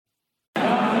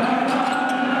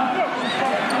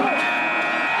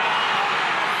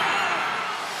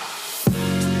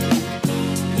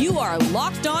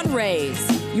Locked On Rays,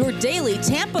 your daily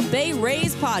Tampa Bay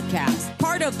Rays podcast,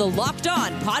 part of the Locked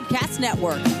On Podcast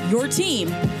Network, your team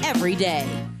every day.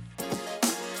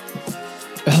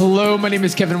 Hello, my name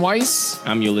is Kevin Weiss.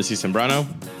 I'm Ulysses Sembrano,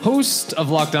 host of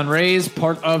Locked On Rays,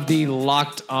 part of the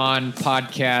Locked On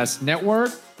Podcast Network.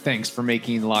 Thanks for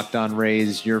making Locked On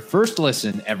Rays your first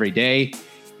listen every day.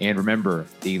 And remember,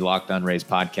 the Locked On Rays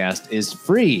podcast is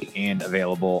free and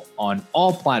available on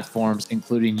all platforms,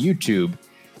 including YouTube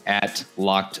at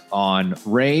Locked On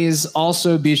Rays.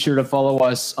 Also, be sure to follow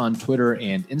us on Twitter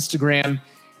and Instagram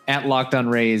at Locked On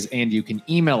Rays, and you can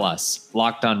email us,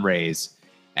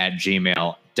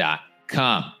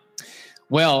 lockedonrays@gmail.com.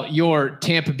 Well, your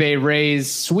Tampa Bay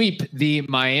Rays sweep the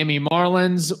Miami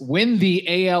Marlins, win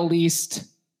the AL East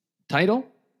title,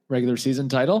 regular season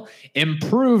title,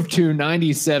 improve to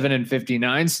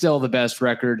 97-59, still the best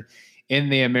record in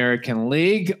the American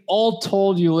League. All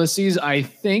told, Ulysses, I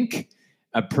think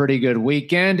a pretty good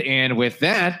weekend. And with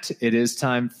that, it is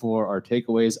time for our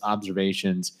takeaways,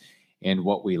 observations, and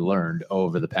what we learned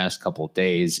over the past couple of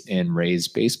days in Rays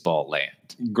baseball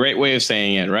land. Great way of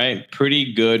saying it, right?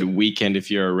 Pretty good weekend if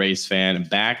you're a Rays fan.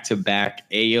 Back-to-back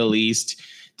AL East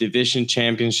division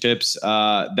championships.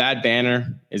 That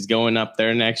banner is going up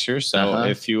there next year. So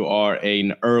if you are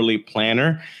an early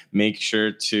planner, make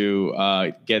sure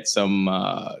to get some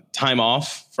time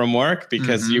off from work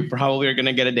because you probably are going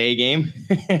to get a day game.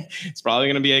 It's probably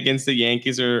going to be against the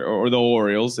Yankees or the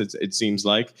Orioles, it seems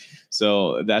like.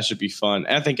 So that should be fun.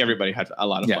 And I think everybody had a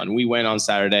lot of fun. We went on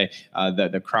Saturday.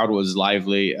 The crowd was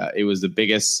lively. It was the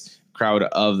biggest crowd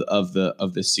of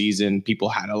the season. People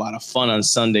had a lot of fun on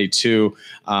Sunday too.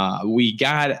 We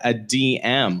got a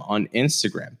DM on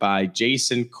Instagram by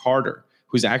Jason Carter,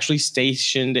 who's actually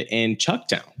stationed in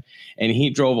Chucktown, and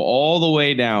he drove all the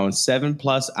way down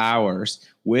 7+ hours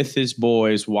with his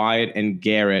boys Wyatt and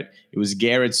Garrett. It was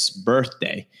Garrett's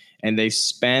birthday, and they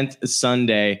spent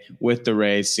Sunday with the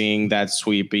Rays seeing that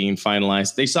sweep being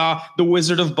finalized. They saw the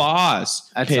Wizard of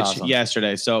Oz pitch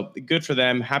yesterday, so good for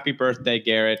them. Happy birthday,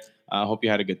 Garrett. Hope you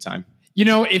had a good time. You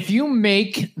know, if you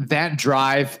make that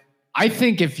drive, I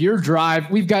think if your drive,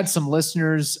 we've got some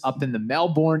listeners up in the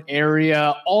Melbourne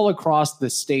area, all across the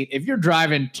state. If you're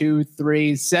driving 2,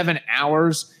 3, 7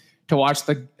 hours to watch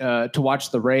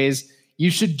the Rays, you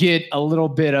should get a little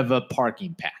bit of a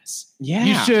parking pass. Yeah,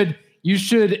 you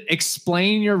should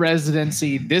explain your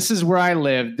residency. This is where I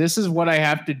live. This is what I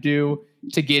have to do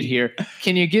to get here.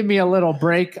 Can you give me a little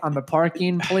break on the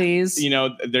parking, please? You know,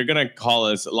 they're going to call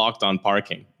us Locked On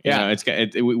Parking. You know,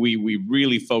 we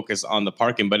really focus on the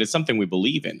parking, but it's something we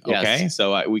believe in. Okay. Yes.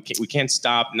 So we can't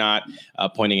stop not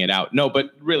pointing it out. No, but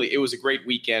really, it was a great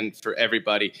weekend for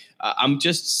everybody. I'm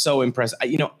just so impressed.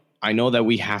 I know that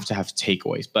we have to have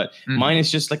takeaways, but mine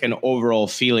is just like an overall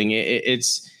feeling.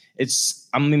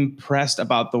 I'm impressed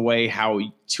about the way how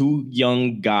two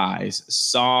young guys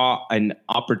saw an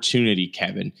opportunity,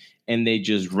 Kevin, and they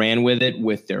just ran with it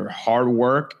with their hard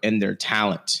work and their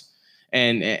talent.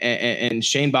 And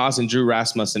Shane Baz and Drew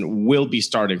Rasmussen will be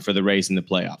starting for the Rays in the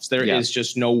playoffs. There is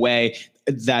just no way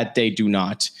that they do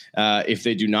not. If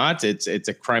they do not, it's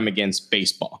a crime against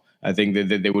baseball. I think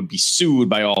that they would be sued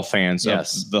by all fans of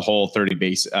the whole 30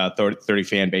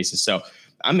 fan bases. So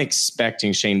I'm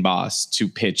expecting Shane Baz to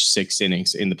pitch 6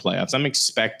 innings in the playoffs. I'm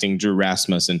expecting Drew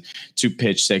Rasmussen to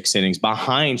pitch 6 innings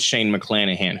behind Shane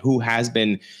McClanahan, who has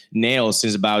been nailed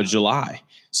since about July.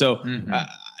 So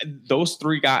those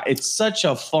three guys, it's such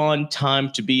a fun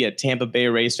time to be a Tampa Bay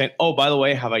Rays fan. Oh, by the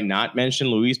way, have I not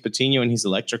mentioned Luis Patino and his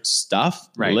electric stuff?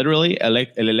 Right. Literally, el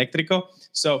electrico.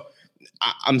 So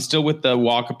I'm still with the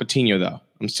Walker Patino, though.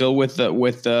 I'm still with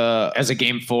the as a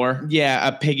game 4. Yeah,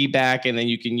 a piggyback, and then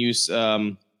you can use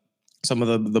some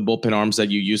of the bullpen arms that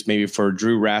you used maybe for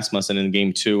Drew Rasmussen in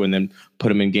game 2, and then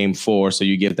put him in game 4. So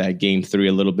you give that game 3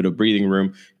 a little bit of breathing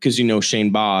room because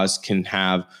Shane Baz can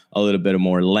have a little bit of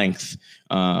more length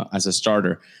as a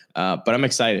starter. But I'm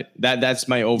excited. That's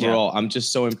my overall. Yeah. I'm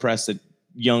just so impressed that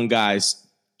young guys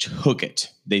took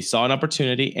it. They saw an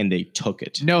opportunity and they took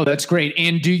it. No, that's great.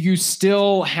 And do you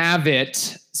still have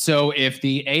it? So if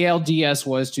the ALDS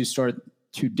was to start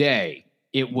today,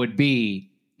 it would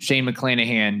be Shane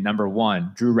McClanahan, number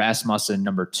 1, Drew Rasmussen,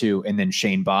 number 2, and then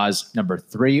Shane Baz, number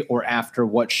 3, or after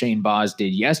what Shane Baz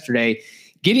did yesterday,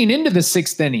 getting into the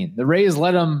 6th inning, the Rays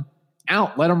let him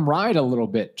out, let him ride a little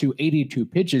bit to 82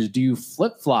 pitches. Do you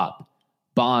flip-flop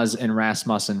Baz and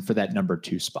Rasmussen for that number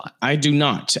 2 spot? I do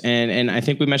not. And I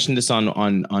think we mentioned this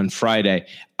on Friday.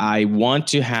 I want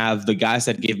to have the guys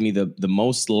that give me the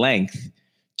most length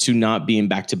to not be in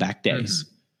back-to-back days.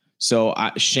 So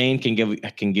Shane can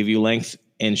give you length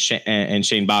and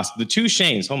Shane Baz. The two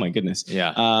Shanes, oh my goodness.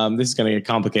 Yeah. This is going to get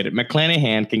complicated.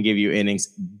 McClanahan can give you innings.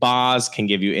 Baz can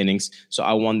give you innings. So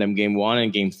I won them game 1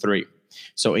 and game 3.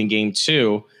 So in game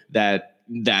 2, that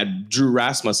Drew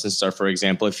Rasmussen start, for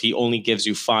example, if he only gives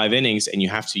you 5 innings and you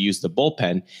have to use the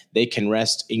bullpen, they can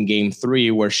rest in game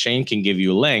 3 where Shane can give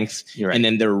you length. Right. And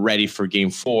then they're ready for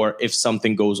game 4 if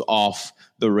something goes off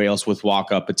the rails with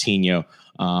Wacha, Patino,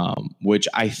 which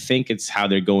I think it's how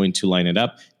they're going to line it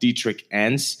up. Dietrich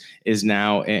Enns is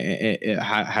now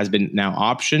has been now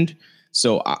optioned.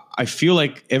 So I feel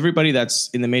like everybody that's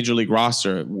in the major league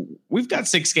roster, we've got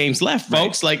 6 games left,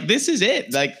 folks. Right. Like, this is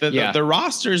it. Like, the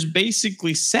roster is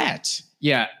basically set.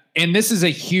 Yeah. And this is a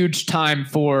huge time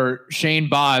for Shane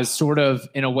Baz, sort of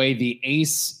in a way, the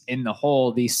ace in the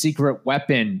hole, the secret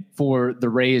weapon for the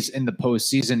Rays in the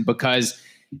postseason, because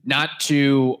not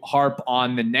to harp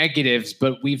on the negatives,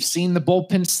 but we've seen the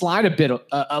bullpen slide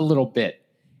a little bit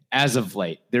as of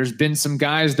late. There's been some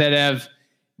guys that have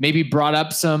maybe brought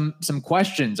up some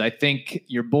questions. I think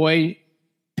your boy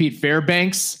Pete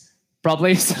Fairbanks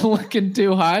probably is looking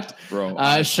too hot. Bro,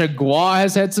 Chagua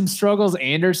has had some struggles.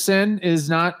 Anderson is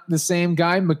not the same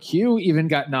guy. McHugh even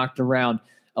got knocked around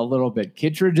a little bit.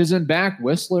 Kittredge isn't back.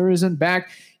 Whistler isn't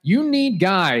back. You need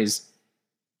guys.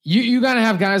 You got to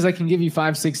have guys that can give you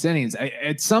 5-6 innings.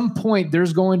 At some point,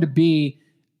 there's going to be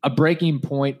a breaking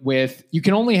point with, you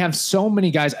can only have so many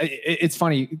guys. It's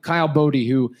funny. Kyle Bodie,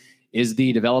 who is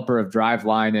the developer of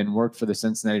Driveline and worked for the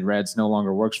Cincinnati Reds, no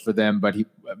longer works for them, but he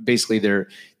basically their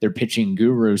pitching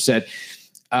guru said,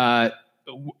 at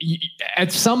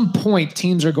some point,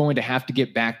 teams are going to have to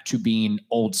get back to being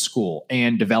old school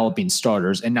and developing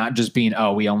starters and not just being,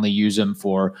 we only use them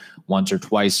for once or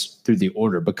twice through the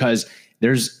order, because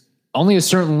there's only a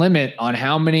certain limit on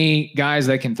how many guys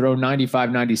that can throw 95,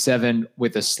 97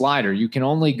 with a slider. You can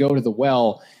only go to the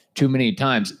well too many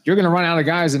times. You're going to run out of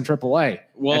guys in AAA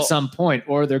at some point,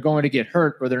 or they're going to get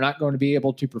hurt, or they're not going to be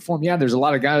able to perform. Yeah, there's a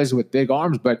lot of guys with big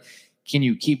arms, but can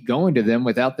you keep going to them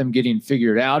without them getting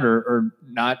figured out or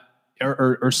not,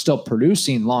 or still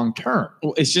producing long term?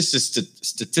 Well, it's just a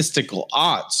statistical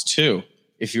odds too.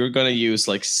 If you're going to use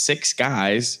like 6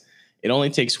 guys, it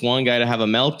only takes one guy to have a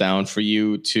meltdown for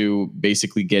you to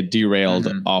basically get derailed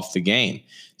off the game.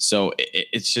 So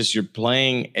it's just, you're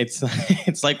playing.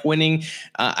 It's like winning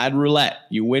at roulette.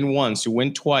 You win once, you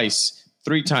win twice,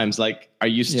 3 times. Like, are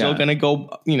you still going to go,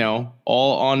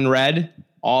 all on red,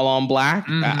 all on black?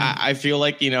 I feel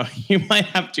like, you might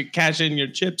have to cash in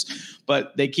your chips,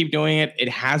 but they keep doing it. It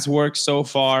has worked so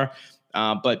far.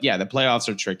 But yeah, the playoffs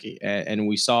are tricky. And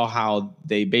we saw how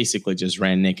they basically just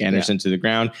ran Nick Anderson to the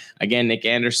ground. Again, Nick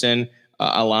Anderson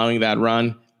allowing that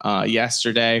run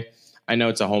yesterday. I know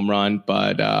it's a home run,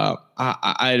 but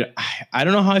I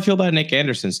don't know how I feel about Nick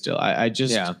Anderson still. I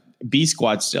just B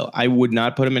squad still. I would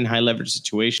not put him in high leverage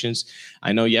situations.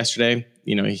 I know yesterday,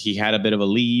 he had a bit of a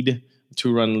lead,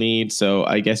 2-run lead, so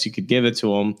I guess you could give it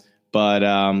to him. But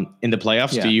in the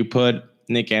playoffs, do you put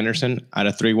Nick Anderson at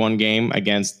a 3-1 game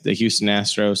against the Houston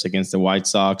Astros, against the White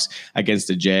Sox, against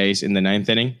the Jays in the 9th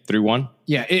inning, 3-1?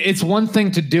 Yeah, it's one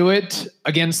thing to do it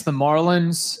against the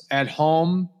Marlins at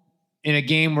home in a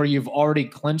game where you've already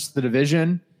clinched the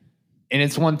division, and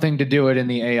it's one thing to do it in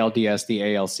the ALDS, the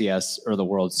ALCS, or the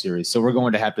World Series. So we're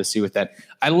going to have to see with that.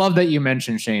 I love that you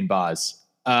mentioned Shane Baz.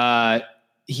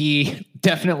 He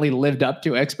definitely lived up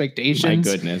to expectations.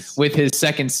 My goodness. With his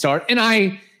second start. And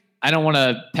I don't want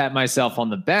to pat myself on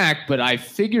the back, but I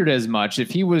figured as much.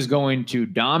 If he was going to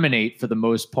dominate for the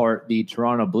most part the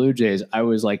Toronto Blue Jays, I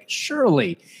was like,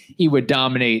 surely he would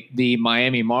dominate the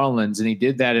Miami Marlins. And he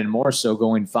did that and more so,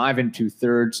 going 5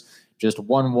 2/3, just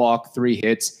 1 walk, 3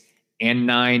 hits, and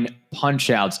 9 punch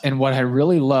outs. And what I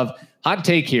really love, hot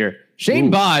take here, Shane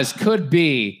Baz could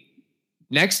be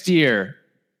next year.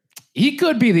 He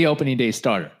could be the opening day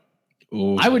starter.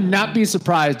 Ooh. I would not be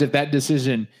surprised if that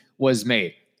decision was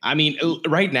made. I mean,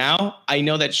 right now, I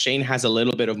know that Shane has a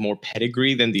little bit of more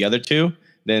pedigree than the other two,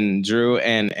 than Drew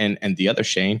and the other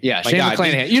Shane. Yeah, Shane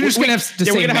McClanahan. You're just going to have to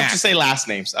say we're going to Mac. have to say last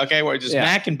names, okay? We're just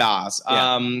Mac and Baz.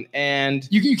 And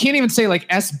you can't even say like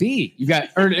SB. You got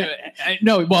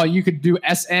no. Well, you could do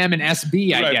SM and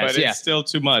SB, I guess. But it's still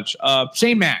too much.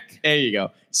 Shane Mac. There you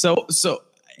go. So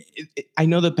I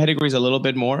know the pedigree is a little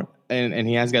bit more, and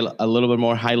he has got a little bit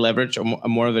more high leverage, or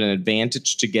more of an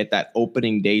advantage to get that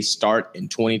opening day start in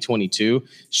 2022.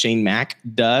 Shane Mac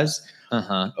does.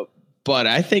 But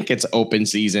I think it's open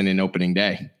season and opening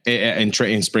day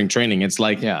in spring training. It's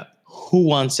like, who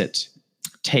wants it?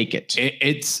 Take it.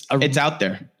 It's out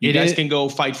there. You guys can go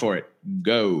fight for it.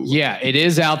 Go. Yeah, it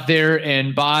is out there.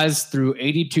 And Baz threw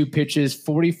 82 pitches,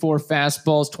 44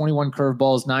 fastballs, 21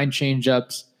 curveballs, 9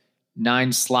 changeups,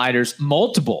 9 sliders,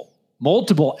 multiple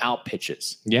out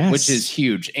pitches, which is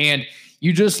huge. And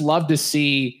you just love to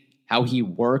see how he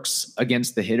works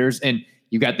against the hitters. And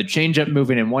you got the changeup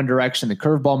moving in one direction, the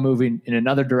curveball moving in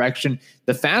another direction.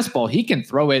 The fastball, he can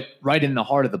throw it right in the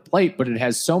heart of the plate, but it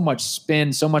has so much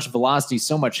spin, so much velocity,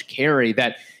 so much carry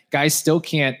that guys still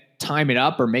can't time it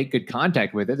up or make good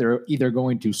contact with it. They're either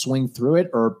going to swing through it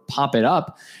or pop it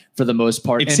up for the most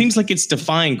part. It seems like it's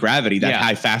defying gravity, that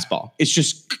high fastball.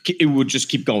 It would just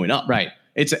keep going up. Right.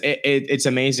 It's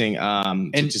amazing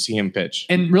to see him pitch.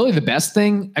 And really the best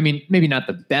thing, I mean, maybe not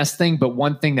the best thing, but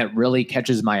one thing that really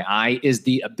catches my eye is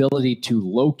the ability to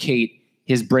locate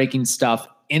his breaking stuff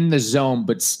in the zone,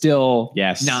 but still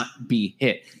not be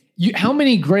hit. How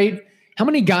many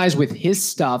guys with his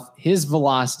stuff, his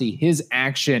velocity, his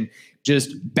action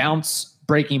just bounce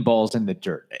breaking balls in the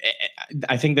dirt?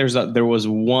 I think there was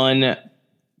one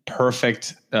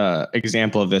perfect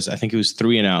example of this. I think it was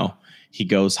 3-0. He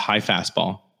goes high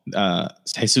fastball.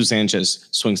 Jesus Sanchez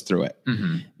swings through it.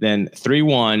 Mm-hmm. Then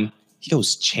 3-1, he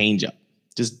goes changeup,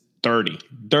 just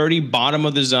dirty bottom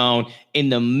of the zone, in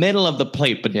the middle of the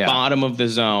plate, but bottom of the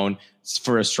zone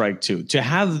for a strike 2. To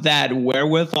have that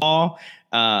wherewithal,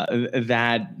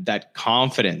 that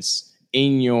confidence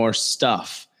in your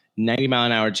stuff,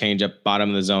 90-mile-an-hour changeup,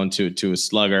 bottom of the zone to a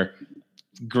slugger.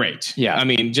 Great. Yeah. I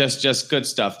mean, just good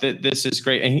stuff. This is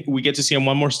great. And we get to see him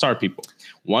one more start, people.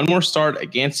 One more start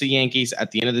against the Yankees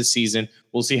at the end of the season.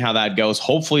 We'll see how that goes.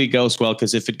 Hopefully it goes well,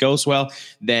 because if it goes well,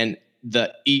 then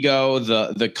the ego,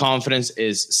 the confidence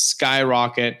is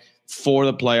skyrocket for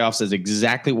the playoffs. Is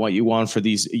exactly what you want for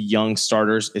these young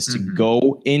starters, is to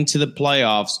go into the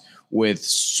playoffs with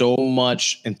so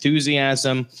much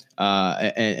enthusiasm.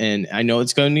 And I know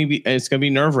it's going to be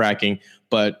nerve-wracking,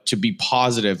 but to be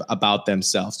positive about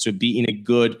themselves, to be in a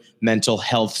good mental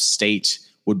health state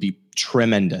would be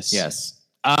tremendous. Yes.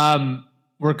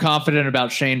 We're confident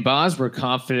about Shane Baz. We're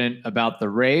confident about the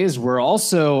Rays. We're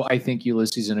also, I think,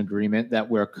 Ulysses, in agreement that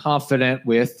we're confident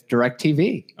with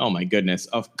DirecTV. Oh my goodness.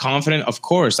 Confident, of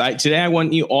course. Today I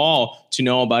want you all to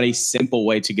know about a simple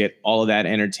way to get all of that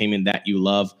entertainment that you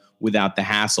love without the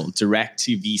hassle.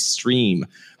 DirecTV Stream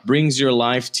brings your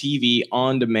live TV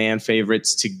on-demand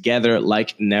favorites together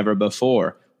like never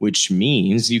before, which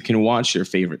means you can watch your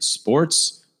favorite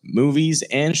sports, movies,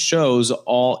 and shows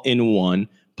all in one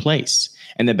place.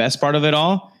 And the best part of it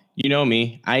all, you know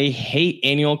me, I hate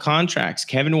annual contracts.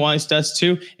 Kevin Weiss does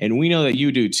too, and we know that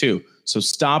you do too. So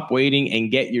stop waiting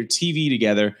and get your TV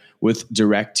together with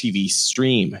DirecTV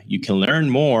Stream. You can learn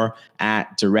more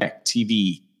at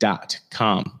directtv.com.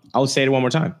 I'll say it one more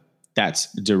time. That's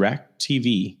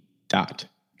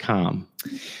directtv.com.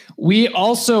 We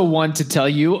also want to tell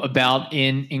you about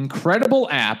an incredible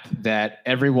app that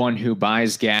everyone who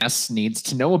buys gas needs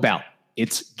to know about.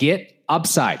 It's Get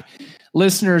Upside.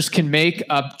 Listeners can make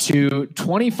up to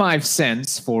 25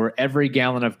 cents for every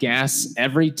gallon of gas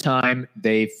every time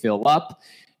they fill up.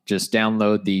 Just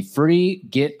download the free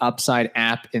Get Upside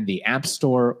app in the App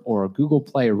Store or Google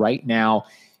Play right now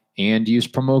and use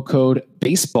promo code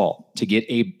BASEBALL to get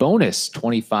a bonus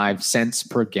 25 cents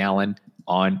per gallon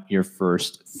on your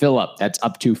first fill up. That's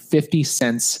up to 50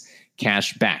 cents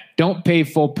cash back. Don't pay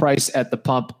full price at the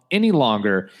pump any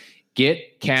longer.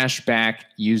 Get cash back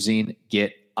using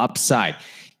Get Upside.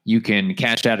 You can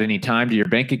cash out anytime to your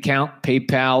bank account,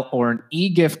 PayPal, or an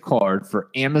e-gift card for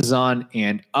Amazon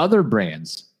and other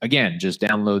brands. Again, just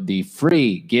download the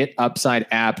free Get Upside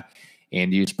app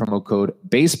and use promo code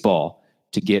BASEBALL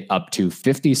to get up to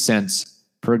 50 cents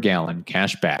per gallon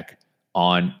cash back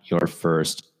on your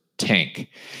first tank.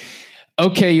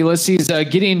 Okay, Ulysses,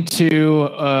 getting to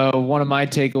one of my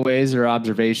takeaways or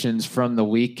observations from the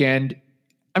weekend,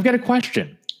 I've got a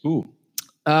question. Ooh.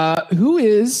 Who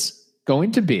is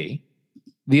going to be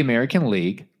the American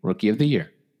League Rookie of the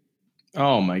Year?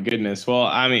 Oh, my goodness. Well,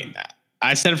 I mean,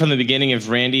 I said it from the beginning, if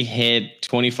Randy hit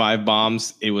 25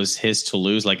 bombs, it was his to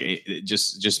lose. Like,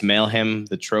 just mail him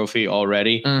the trophy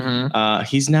already. Mm-hmm.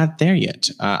 He's not there yet.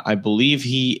 I believe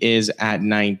he is at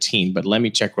 19, but let me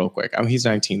check real quick. He's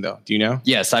 19, though. Do you know?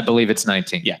 Yes, I believe it's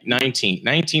 19. Yeah, 19.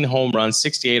 19 home runs,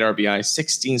 68 RBI,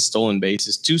 16 stolen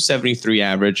bases, 273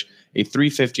 average, a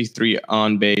 353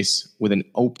 on base with an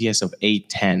OPS of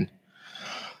 810.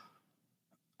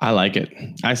 I like it.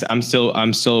 I'm still,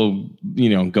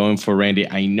 going for Randy.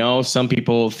 I know some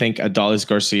people think Adolis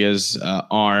Garcia's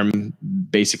arm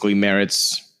basically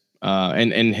merits,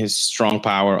 and his strong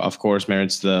power, of course,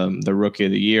 merits the Rookie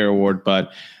of the Year award.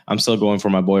 But I'm still going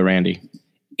for my boy Randy.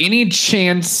 Any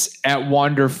chance at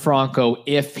Wander Franco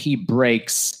if he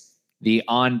breaks the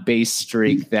on-base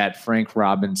streak that Frank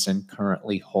Robinson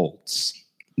currently holds?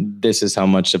 this is how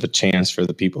much of a chance for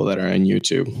the people that are on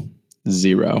YouTube.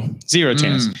 Zero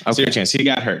chance. Okay. Zero chance. He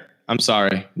got hurt. I'm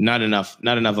sorry. Not enough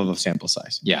of a sample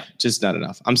size. Yeah. Just not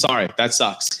enough. I'm sorry. That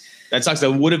sucks.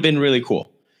 That would have been really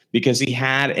cool because he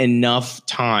had enough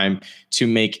time to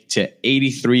make to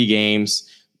 83 games,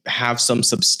 have some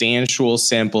substantial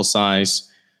sample size.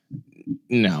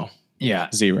 No. Yeah.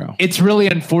 Zero. It's really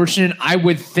unfortunate. I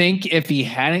would think if he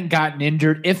hadn't gotten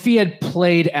injured, if he had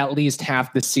played at least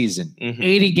half the season,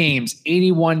 80 games,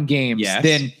 81 games,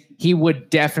 then he would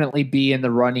definitely be in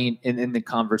the running and in the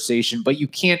conversation. But you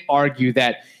can't argue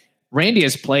that Randy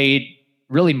has played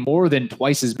really more than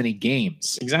twice as many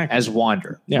games as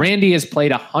Wander. Yeah. Randy has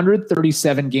played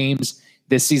 137 games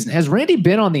this season. Has Randy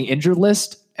been on the injured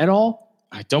list at all?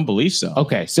 I don't believe so.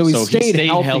 Okay, so he stayed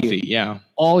healthy yeah,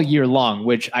 all year long,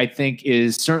 which I think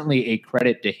is certainly a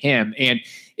credit to him. And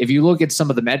if you look at some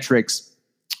of the metrics,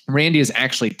 Randy is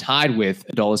actually tied with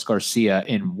Adolis Garcia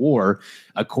in WAR.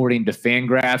 According to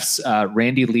Fangraphs,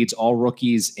 Randy leads all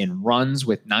rookies in runs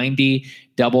with 90,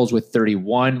 doubles with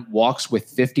 31, walks with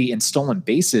 50, and stolen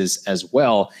bases as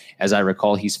well. As I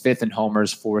recall, he's fifth in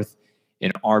homers, fourth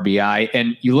in RBI.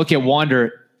 And you look at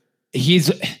Wander,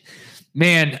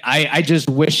 man, I just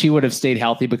wish he would have stayed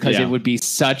healthy because it would be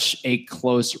such a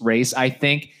close race. I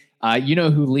think, you know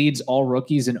who leads all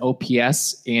rookies in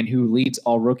OPS and who leads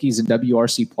all rookies in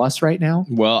WRC plus right now?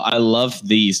 Well, I love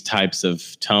these types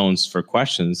of tones for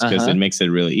questions because it makes it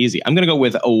really easy. I'm going to go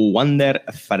with Wander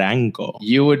Franco.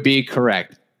 You would be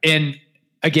correct. And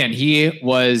again,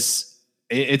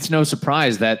 it's no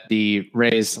surprise that the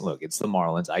Rays, look, it's the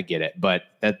Marlins, I get it, but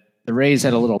that the Rays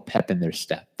had a little pep in their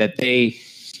step, that they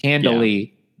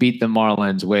handily beat the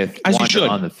Marlins with Wander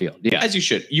on the field. Yeah, as you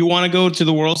should. You want to go to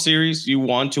the World Series. You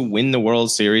want to win the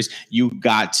World Series. You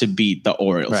got to beat the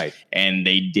Orioles, right? And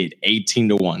they did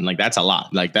 18-1. Like that's a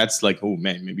lot. Like that's like, oh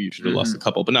man, maybe you should have lost a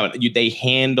couple. But no, they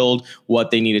handled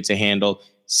what they needed to handle.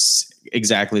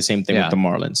 Exactly the same thing with the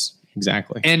Marlins.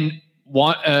 Exactly. And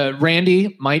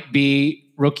Randy might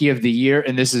be Rookie of the Year,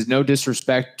 and this is no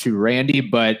disrespect to Randy,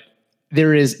 but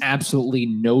there is absolutely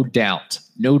no doubt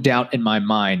in my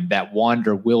mind that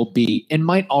Wander will be and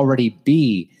might already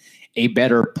be a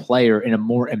better player and a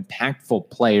more impactful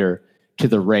player to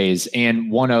the Rays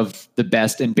and one of the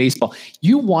best in baseball.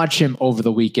 You watch him over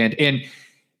the weekend, and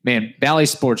man, Bally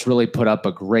Sports really put up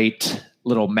a great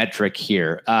little metric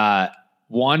here.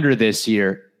 Wander this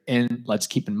year, and let's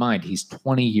keep in mind, he's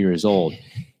 20 years old.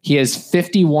 He has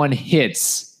 51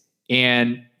 hits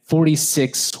and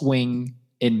 46 swing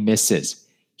and misses.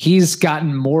 He's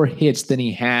gotten more hits than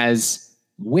he has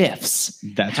whiffs.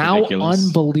 That's how ridiculous.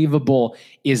 Unbelievable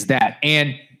is that?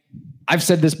 And I've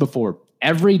said this before.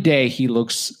 Every day he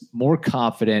looks more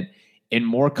confident and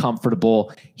more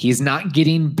comfortable. He's not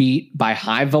getting beat by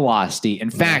high velocity. In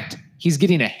fact, he's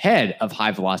getting ahead of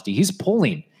high velocity. He's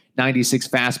pulling 96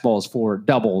 fastballs for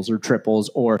doubles or triples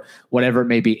or whatever it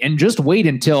may be. And just wait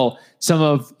until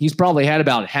he's probably had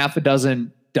about half a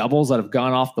dozen doubles that have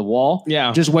gone off the wall.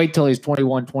 Yeah. Just wait till he's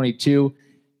 21, 22,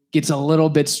 gets a little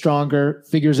bit stronger,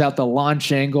 figures out the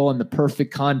launch angle and the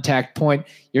perfect contact point.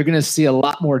 You're going to see a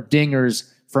lot more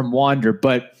dingers from Wander,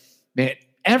 but man,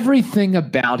 everything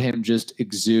about him just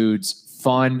exudes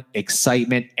fun,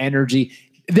 excitement, energy.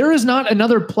 There is not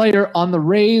another player on the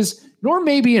Rays, nor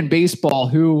maybe in baseball,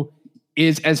 who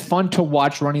is as fun to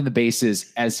watch running the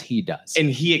bases as he does. And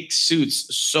he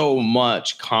exudes so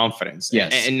much confidence.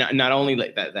 Yes. And not only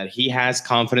like that he has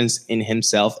confidence in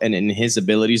himself and in his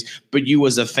abilities, but you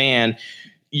as a fan,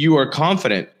 you are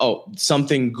confident,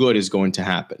 something good is going to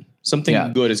happen.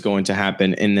 Something good is going to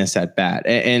happen in this at bat.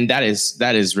 And that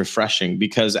is refreshing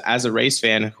because as a Rays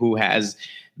fan who has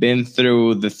been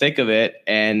through the thick of it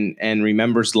and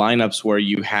remembers lineups where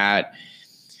you had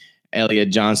Elliot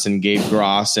Johnson, Gabe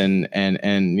Gross, and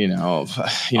all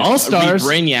stars,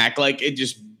 Brainiac, like it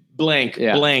just blank,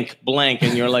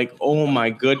 and you're like, oh my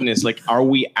goodness, like are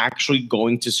we actually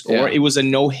going to score? It was a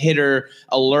no-hitter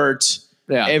alert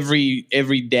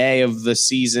every day of the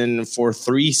season for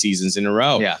 3 seasons in a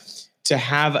row. Yeah. To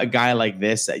have a guy like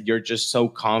this that you're just so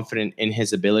confident in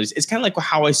his abilities, it's kind of like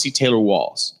how I see Taylor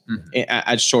Walls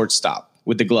at shortstop.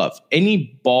 With the glove,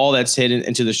 any ball that's hit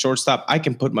into the shortstop, I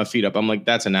can put my feet up. I'm like,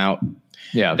 that's an out.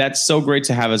 Yeah. That's so great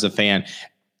to have as a fan.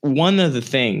 One of the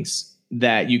things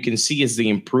that you can see is the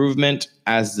improvement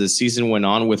as the season went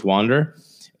on with Wander.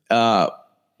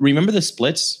 Remember the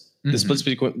splits? The splits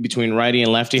between righty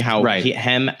and lefty, how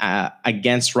him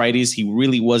against righties, he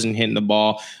really wasn't hitting the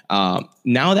ball.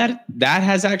 Now that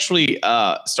has actually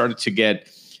started to get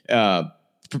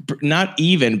not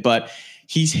even, but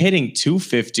he's hitting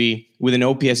 250 with an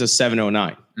OPS of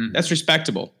 709. That's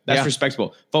respectable. That's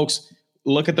respectable. Folks,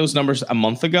 look at those numbers a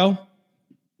month ago.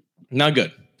 Not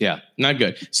good. Yeah, not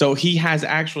good. So he has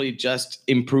actually just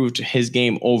improved his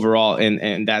game overall,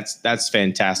 and that's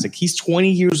fantastic. He's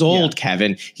 20 years old,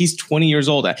 Kevin. He's 20 years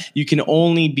old. You can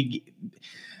only be.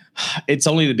 It's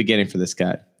only the beginning for this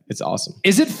guy. It's awesome.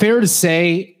 Is it fair to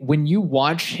say when you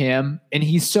watch him and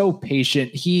he's so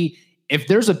patient, if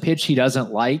there's a pitch he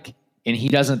doesn't like and he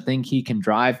doesn't think he can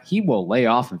drive, he will lay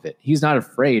off of it. He's not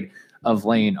afraid of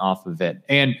laying off of it.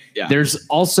 And there's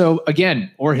also, again,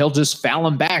 or he'll just foul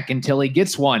him back until he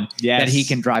gets one that he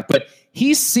can drive. But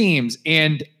he seems,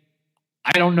 and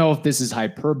I don't know if this is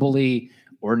hyperbole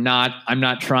or not. I'm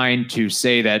not trying to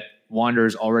say that Wander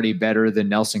is already better than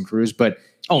Nelson Cruz, but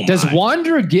does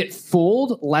Wander get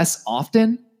fooled less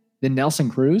often than Nelson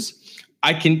Cruz?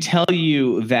 I can tell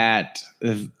you that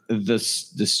the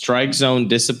strike zone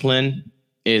discipline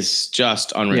is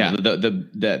just unreal. Yeah.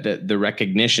 The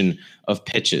recognition of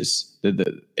pitches,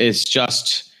 it's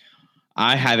just,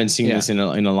 I haven't seen this in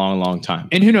a long time.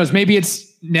 And who knows? Maybe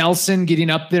it's Nelson getting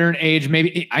up there in age.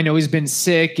 Maybe I know he's been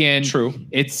sick, and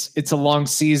it's a long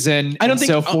season. I don't think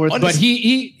so forth, but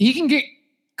he can get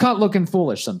caught looking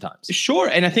foolish sometimes. Sure,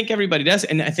 and I think everybody does,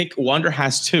 and I think Wander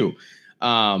has too.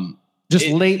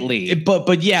 Lately,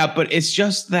 but it's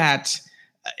just that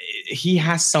he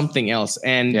has something else,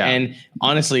 and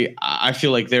honestly, I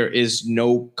feel like there is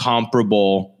no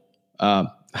comparable. Damn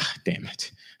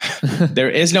it, there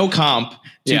is no comp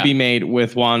to be made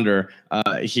with Wander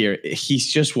here.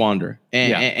 He's just Wander,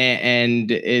 and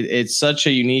it's such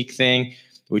a unique thing.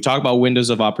 We talk about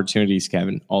windows of opportunities,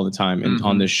 Kevin, all the time,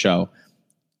 on this show.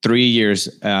 3 years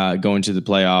going to the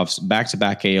playoffs,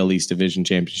 back-to-back AL East division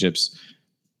championships.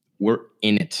 We're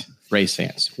in it, Rays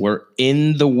fans. We're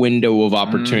in the window of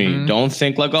opportunity. Don't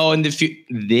think like, in the future.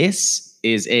 This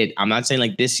is it. I'm not saying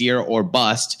like this year or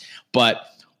bust, but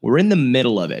we're in the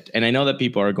middle of it. And I know that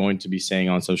people are going to be saying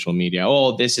on social media,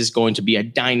 this is going to be a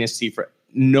dynasty.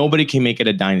 Nobody can make it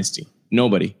a dynasty.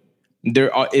 Nobody.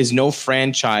 There is no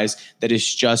franchise that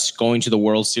is just going to the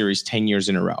World Series 10 years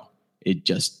in a row. It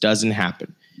just doesn't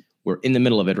happen. We're in the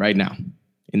middle of it right now.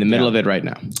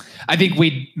 I think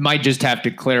we might just have to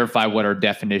clarify what our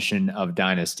definition of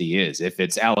dynasty is. If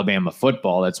it's Alabama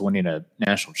football that's winning a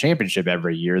national championship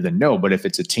every year, then no. But if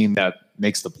it's a team that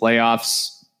makes the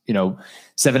playoffs,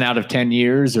 7 out of 10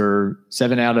 years or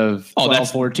 7 out of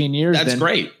 14 years, that's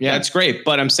great. Yeah, that's great.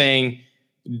 But I'm saying,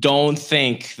 don't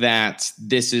think that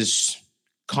this is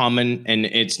common and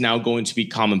it's now going to be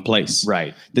commonplace.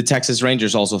 Right. The Texas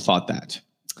Rangers also thought that.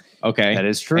 Okay. That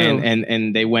is true.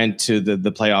 And they went to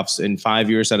the playoffs in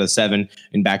 5 years out of 7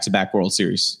 in back-to-back World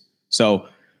Series. So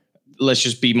let's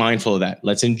just be mindful of that.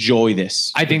 Let's enjoy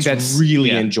this. I think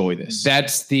enjoy this.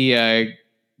 That's the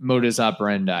modus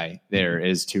operandi there,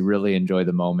 is to really enjoy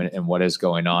the moment and what is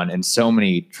going on. And so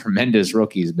many tremendous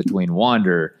rookies between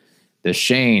Wander, the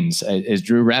Shanes. Is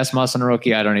Drew Rasmussen a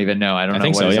rookie? I don't even know. I don't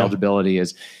know what his eligibility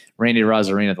is. Randy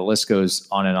Rosarina, the list goes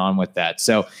on and on with that.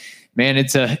 So, man,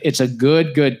 it's a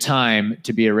good time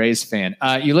to be a Rays fan.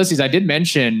 Ulysses, I did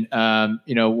mention,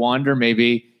 Wander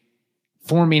maybe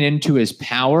forming into his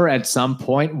power at some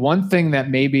point. One thing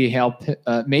that may be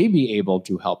able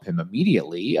to help him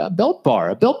immediately, a Built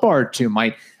Bar or two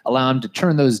might allow him to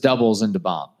turn those doubles into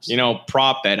bombs.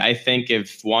 Prop bet. I think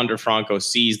if Wander Franco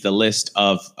sees the list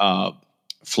of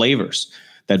flavors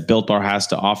that Built Bar has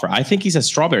to offer, I think he's a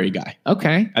strawberry guy.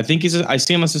 Okay. I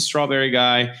see him as a strawberry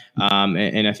guy.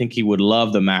 And I think he would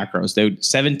love the macros. They're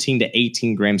 17 to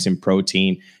 18 grams in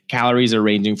protein. Calories are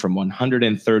ranging from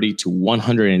 130 to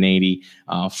 180,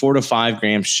 4 to 5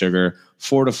 grams sugar,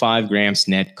 4 to 5 grams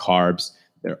net carbs.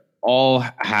 They all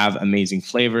have amazing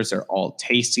flavors. They're all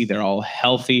tasty. They're all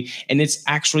healthy. And it's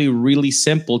actually really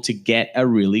simple to get a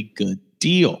really good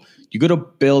deal. You go to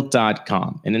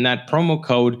Built.com, and in that promo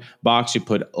code box, you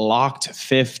put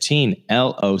LOCKED15,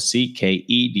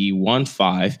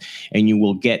 LOCKED15, and you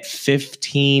will get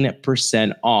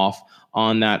 15% off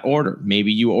on that order.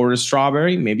 Maybe you order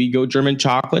strawberry, maybe you go German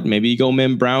chocolate, maybe you go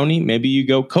mint brownie, maybe you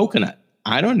go coconut.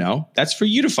 I don't know. That's for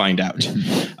you to find out.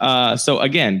 So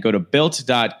again, go to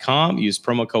Built.com, use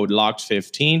promo code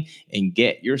LOCKED15, and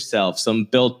get yourself some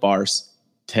Built Bars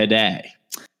today.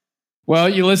 Well,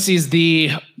 Ulysses,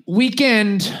 the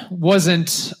weekend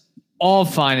wasn't all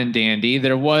fine and dandy.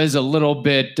 There was a little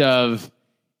bit of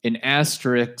an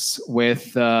asterisk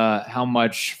with how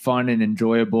much fun and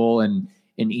enjoyable and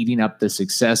eating up the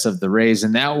success of the Rays.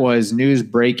 And that was news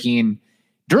breaking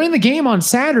during the game on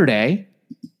Saturday,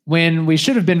 when we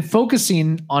should have been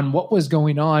focusing on what was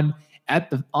going on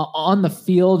on the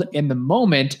field in the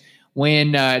moment,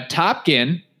 when Mark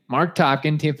Topkin,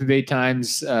 Tampa Bay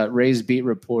Times Rays beat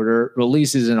reporter,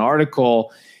 releases an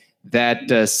article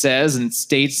that says and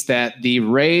states that the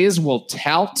Rays will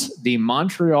tout the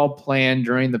Montreal plan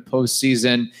during the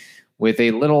postseason with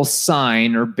a little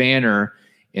sign or banner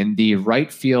in the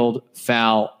right field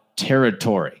foul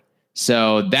territory.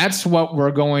 So that's what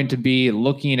we're going to be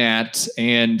looking at,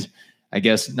 and I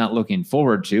guess not looking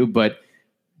forward to, but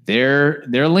they're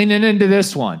leaning into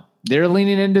this one. They're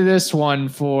leaning into this one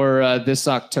for this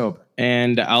October.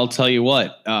 And I'll tell you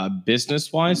what,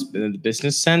 business-wise, in the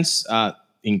business sense,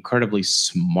 incredibly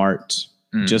smart.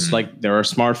 Mm-hmm. Just like they're a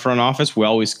smart front office, we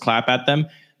always clap at them.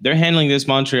 They're handling this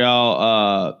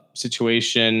Montreal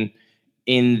situation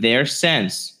in their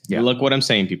sense. Yeah. Look what I'm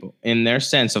saying, people. In their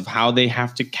sense of how they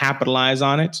have to capitalize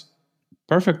on it,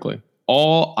 perfectly.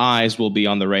 All eyes will be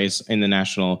on the Rays in the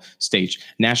national stage.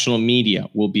 National media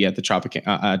will be at the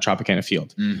Tropicana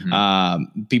Field.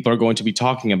 Mm-hmm. People are going to be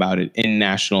talking about it in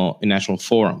national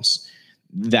forums.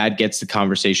 That gets the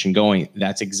conversation going.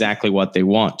 That's exactly what they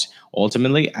want.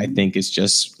 Ultimately, I think it's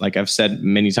just, like I've said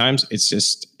many times, it's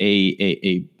just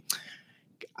a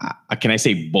can I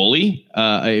say bully?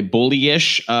 A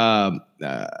bullyish,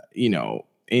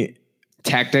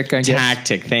 tactic, I guess.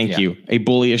 Tactic, thank you. A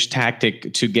bullyish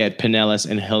tactic to get Pinellas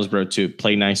and Hillsborough to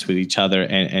play nice with each other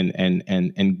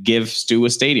and give Stu a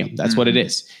stadium. That's what it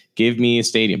is. Give me a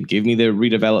stadium. Give me the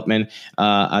redevelopment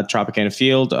at Tropicana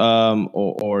Field,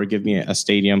 or give me a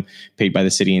stadium paid by the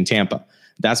city in Tampa.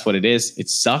 That's what it is. It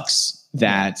sucks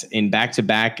that in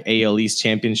back-to-back AL East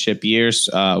championship years,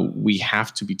 we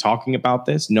have to be talking about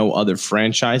this. No other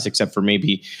franchise, except for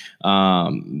maybe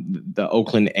the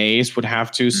Oakland A's, would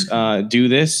have to do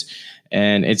this.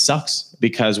 And it sucks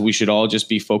because we should all just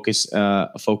be focused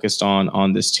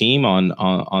on this team,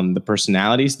 on the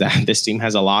personalities that this team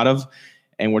has a lot of.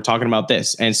 And we're talking about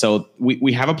this. And so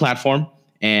we have a platform.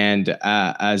 And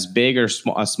as big or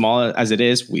as small as it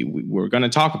is, we're going to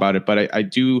talk about it. But I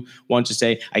do want to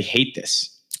say I hate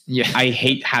this. Yeah, I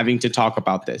hate having to talk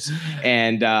about this.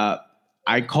 And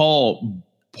I call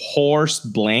horse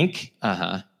blank,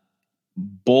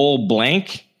 bull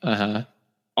blank on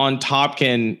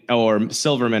Topkin or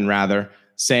Silverman rather,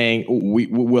 saying we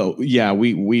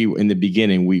in the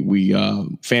beginning we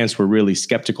fans were really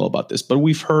skeptical about this, but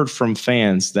we've heard from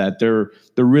fans that they're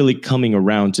really coming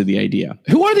around to the idea.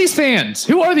 Who are these fans?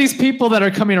 Who are these people that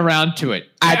are coming around to it?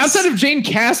 Outside of Jane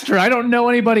Castor, I don't know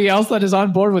anybody else that is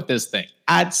on board with this thing.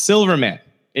 At Silverman,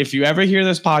 if you ever hear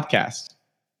this podcast,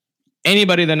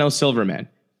 anybody that knows Silverman,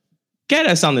 get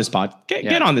us on this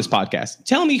get on this podcast.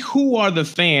 Tell me who are the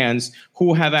fans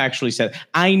who have actually said,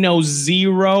 I know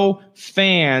 0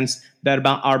 fans that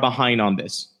are behind on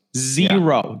this. 0.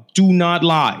 Yeah. Do not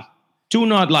lie. Do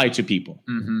not lie to people.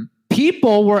 Mm-hmm.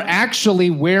 People were actually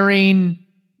wearing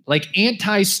like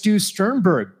anti-Stu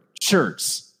Sternberg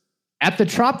shirts at the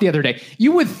Trop the other day.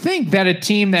 You would think that a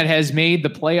team that has made the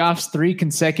playoffs 3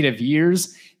 consecutive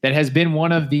years, that has been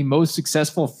one of the most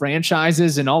successful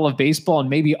franchises in all of baseball and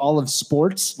maybe all of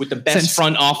sports, with the best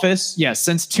front office,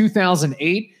 since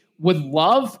 2008, would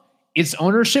love its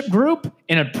ownership group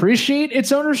and appreciate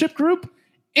its ownership group,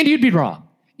 and you'd be wrong.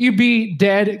 You'd be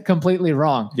dead completely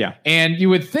wrong. Yeah. And you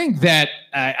would think that,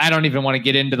 I don't even want to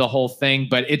get into the whole thing,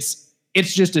 but it's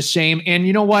just a shame. And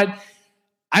you know what?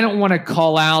 I don't want to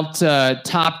call out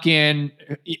Topkin.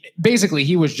 Basically,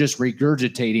 he was just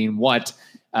regurgitating what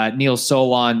Neil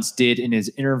Solondz did in his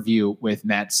interview with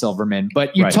Matt Silverman.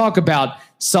 But you talk about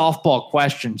softball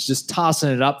questions, just tossing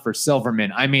it up for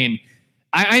Silverman. I mean,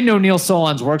 I know Neil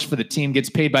Solondz works for the team, gets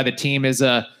paid by the team, is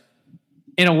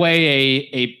in a way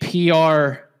a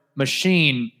PR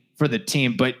machine for the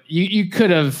team. But you could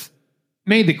have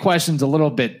made the questions a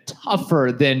little bit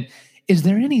tougher than, is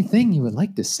there anything you would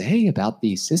like to say about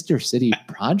the Sister City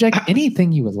project?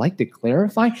 Anything you would like to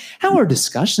clarify? How are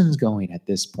discussions going at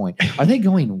this point? Are they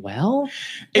going well?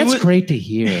 That's great to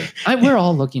hear. We're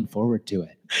all looking forward to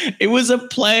it. It was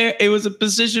a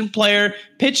position player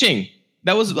pitching.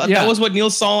 That was what Neil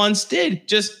Solondz did.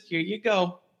 Just, here you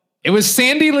go. It was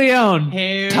Sandy Leone,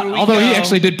 although he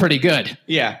actually did pretty good.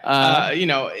 Yeah.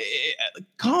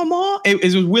 Come on. It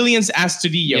was Williams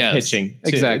Astudillo pitching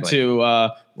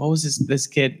to what was this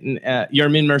kid?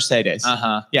 Yermin Mercedes.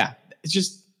 Yeah. It's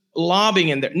just lobbing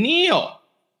in there. Neil,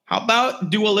 how about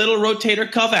do a little rotator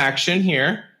cuff action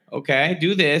here? Okay.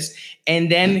 Do this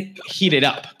and then heat it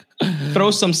up. Throw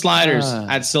some sliders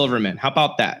at Silverman. How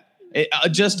about that?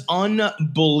 Just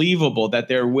unbelievable that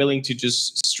they're willing to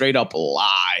just straight up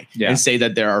lie and say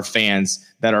that there are fans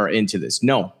that are into this.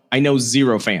 No, I know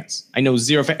 0 fans. And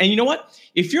you know what?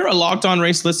 If you're a Locked On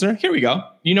Rays listener, here we go.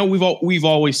 You know, we've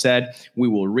always said we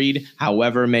will read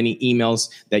however many emails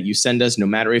that you send us, no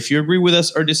matter if you agree with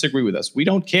us or disagree with us. We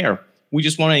don't care. We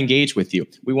just want to engage with you.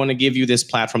 We want to give you this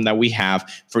platform that we have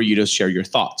for you to share your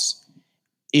thoughts.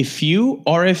 If you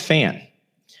are a fan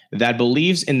that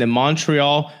believes in the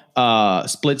Montreal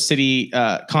split city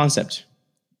concept,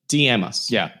 DM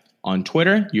us. Yeah. On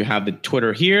Twitter, you have the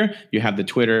Twitter here. You have the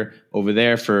Twitter over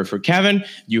there for Kevin.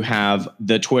 You have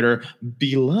the Twitter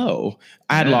below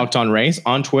at Locked On Rays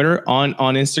on Twitter, on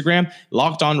Instagram,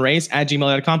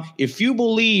 lockedonrays@gmail.com. If you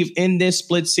believe in this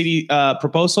split city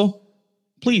proposal,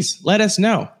 please let us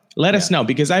know. Let us know,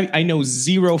 because I know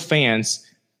zero fans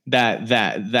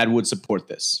that would support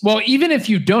this. Well, even if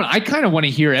you don't, I kind of want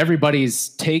to hear everybody's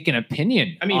take and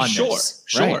opinion. I mean, on sure.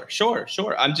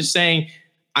 I'm just saying,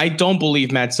 I don't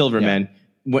believe Matt Silverman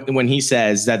when he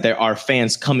says that there are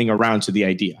fans coming around to the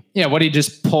idea. Yeah, what, he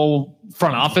just pull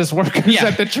front office workers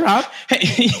at the Trop?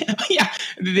 Yeah.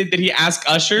 Did he ask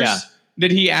ushers? Yeah.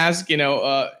 Did he ask,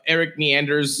 Eric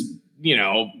Neander's,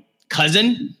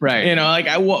 cousin? Right.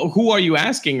 Who are you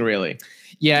asking, really?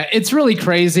 Yeah, it's really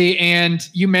crazy. And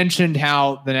you mentioned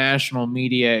how the national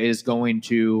media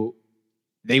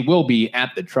they will be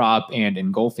at the Trop and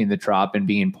engulfing the Trop and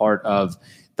being part of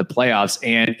the playoffs.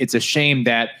 And it's a shame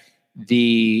that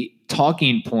the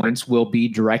talking points will be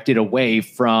directed away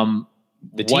from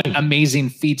what amazing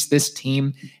feats this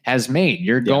team has made.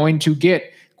 You're going to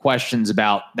get questions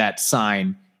about that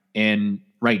sign in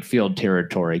right field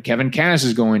territory. Kevin Cash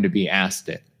is going to be asked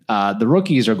it. The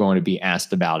rookies are going to be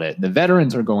asked about it. The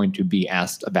veterans are going to be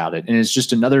asked about it. And it's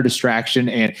just another distraction.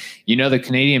 And, the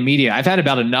Canadian media, I've had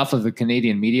about enough of the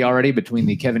Canadian media already between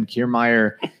the Kevin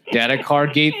Kiermaier data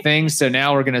card gate thing. So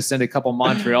now we're going to send a couple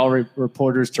Montreal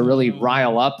reporters to really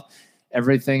rile up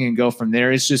everything and go from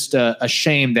there. It's just a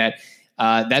shame that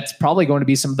that's probably going to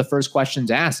be some of the first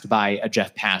questions asked by a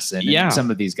Jeff Passan and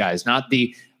some of these guys, not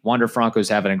the Wander Franco's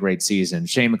having a great season.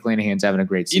 Shane McClanahan's having a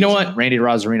great season. You know what? Randy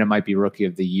Rosarina might be Rookie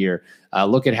of the Year.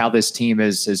 Look at how this team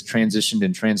has transitioned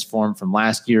and transformed from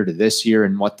last year to this year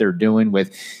and what they're doing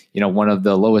with, one of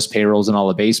the lowest payrolls in all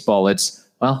of baseball.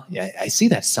 I see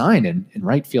that sign in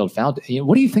right field foul.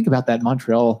 What do you think about that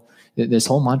this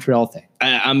whole Montreal thing?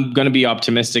 I'm going to be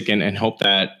optimistic and hope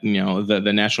that,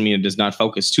 the national media does not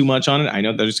focus too much on it. I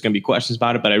know there's going to be questions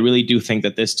about it, but I really do think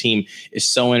that this team is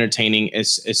so entertaining,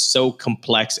 is so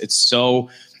complex. It's so,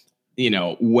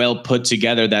 well put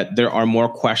together that there are more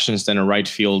questions than a right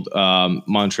field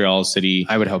Montreal City.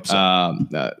 I would hope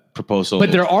so. Proposal.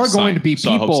 But there are going to be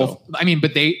people. I mean,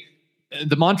 but the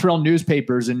Montreal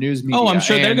newspapers and news media. Oh, I'm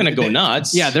sure they're going to go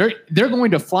nuts. Yeah, they're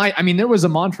going to fly. I mean, there was a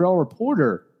Montreal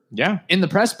reporter in the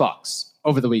press box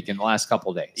over the weekend, the last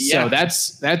couple of days. Yeah.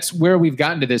 So that's where we've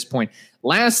gotten to this point.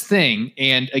 Last thing,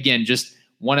 and again,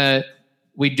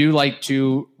 we do like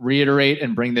to reiterate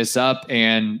and bring this up,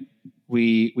 and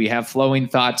we have flowing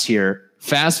thoughts here.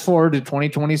 Fast forward to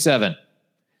 2027.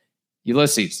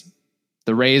 Ulysses,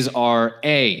 the Rays are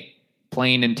A,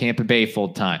 playing in Tampa Bay full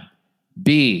time.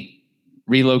 B,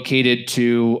 relocated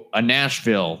to a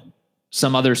Nashville,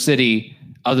 some other city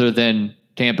other than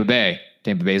Tampa Bay.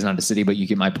 Tampa Bay is not a city, but you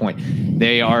get my point.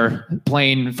 They are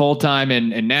playing full-time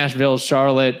in Nashville,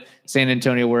 Charlotte, San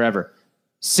Antonio, wherever.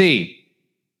 C,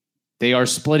 they are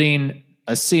splitting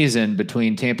a season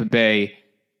between Tampa Bay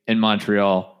and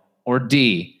Montreal. Or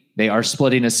D, they are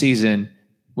splitting a season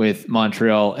with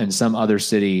Montreal and some other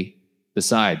city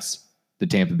besides the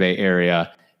Tampa Bay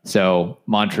area. So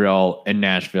Montreal and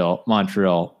Nashville,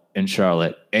 Montreal and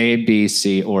Charlotte. A, B,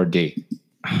 C, or D.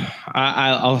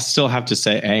 I'll still have to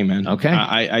say A, man. Okay.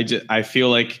 I feel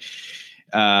like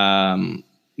the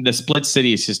split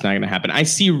city is just not going to happen. I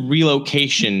see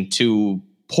relocation to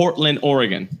Portland,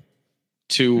 Oregon,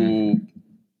 to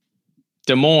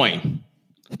Des Moines.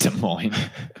 I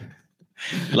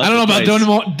don't know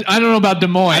about Des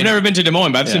Moines. I've never been to Des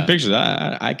Moines, but I've seen pictures.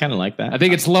 I kind of like that. I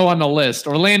think it's low on the list.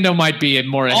 Orlando might be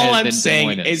more ahead. All I'm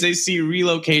saying is I see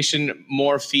relocation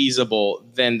more feasible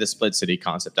than the split city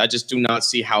concept. I just do not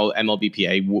see how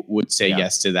MLBPA would say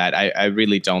yes to that. I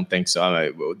really don't think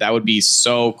so. That would be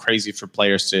so crazy for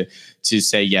players to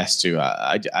say yes to.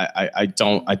 I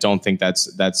don't think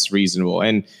that's reasonable.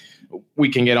 And we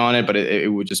can get on it, but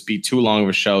it would just be too long of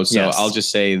a show. So I'll just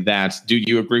say that. Do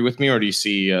you agree with me, or do you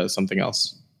see something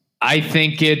else? I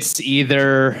think it's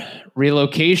either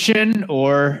relocation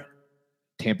or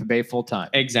Tampa Bay full time.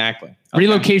 Exactly. Okay.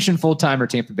 Relocation full time or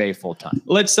Tampa Bay full time.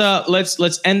 Let's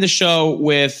end the show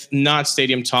with not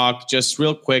stadium talk. Just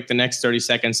real quick, the next 30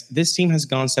 seconds. This team has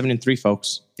gone 7-3,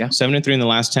 folks. Yeah, 7-3 in the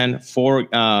last 10.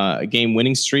 4-game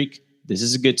winning streak. This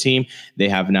is a good team. They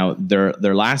have now their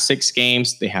last 6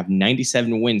 games. They have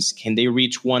 97 wins. Can they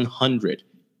reach 100?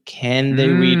 Can they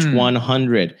reach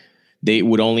 100? They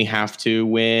would only have to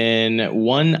win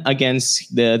 1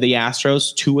 against the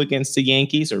Astros, 2 against the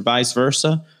Yankees, or vice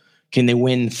versa. Can they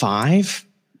win 5?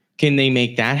 Can they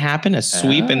make that happen? A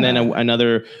sweep and then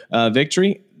another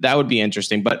victory? That would be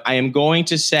interesting. But I am going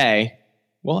to say,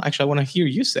 well, actually, I want to hear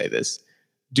you say this.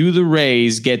 Do the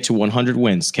Rays get to 100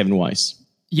 wins, Kevin Weiss?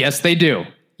 Yes, they do.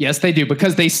 Yes, they do,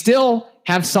 because they still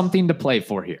have something to play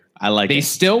for here. I like it. They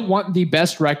still want the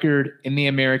best record in the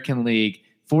American League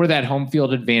for that home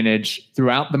field advantage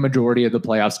throughout the majority of the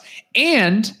playoffs.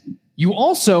 And you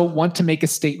also want to make a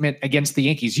statement against the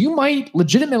Yankees. You might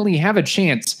legitimately have a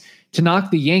chance to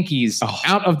knock the Yankees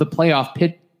out of the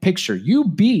playoff picture. You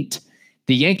beat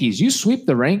the Yankees. You sweep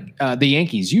the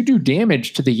Yankees. You do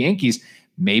damage to the Yankees.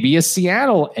 Maybe a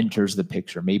Seattle enters the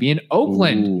picture. Maybe an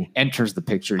Oakland enters the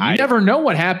picture. You never know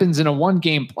what happens in a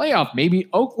 1-game playoff. Maybe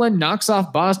Oakland knocks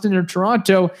off Boston or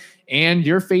Toronto, and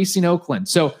you're facing Oakland.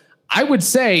 So I would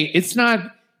say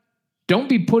don't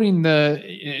be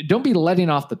letting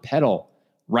off the pedal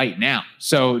right now.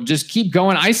 So just keep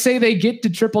going. I say they get to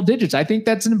triple digits. I think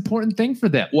that's an important thing for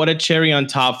them. What a cherry on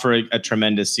top for a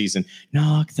tremendous season.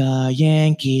 Knock the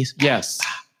Yankees. Yes.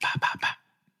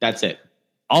 That's it.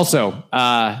 Also,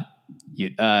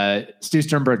 Stu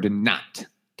Sternberg did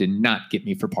not get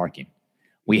me for parking.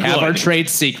 We have our trade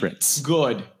secrets.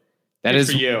 Good. That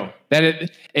is for you.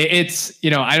 It's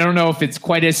I don't know if it's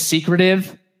quite as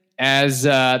secretive as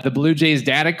the Blue Jays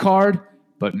data card,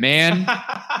 but man,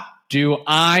 do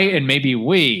I and maybe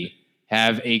we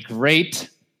have a great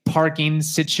parking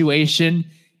situation,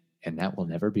 and that will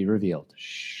never be revealed.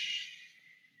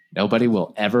 Nobody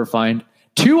will ever find,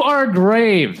 to our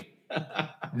grave,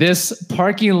 this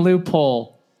parking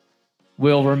loophole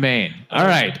will remain. All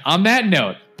right. On that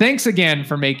note, thanks again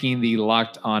for making the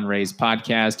Locked On Rays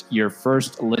podcast your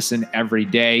first listen every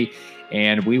day.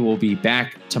 And we will be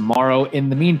back tomorrow. In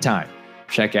the meantime,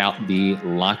 check out the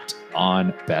Locked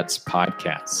On Bets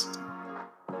podcast.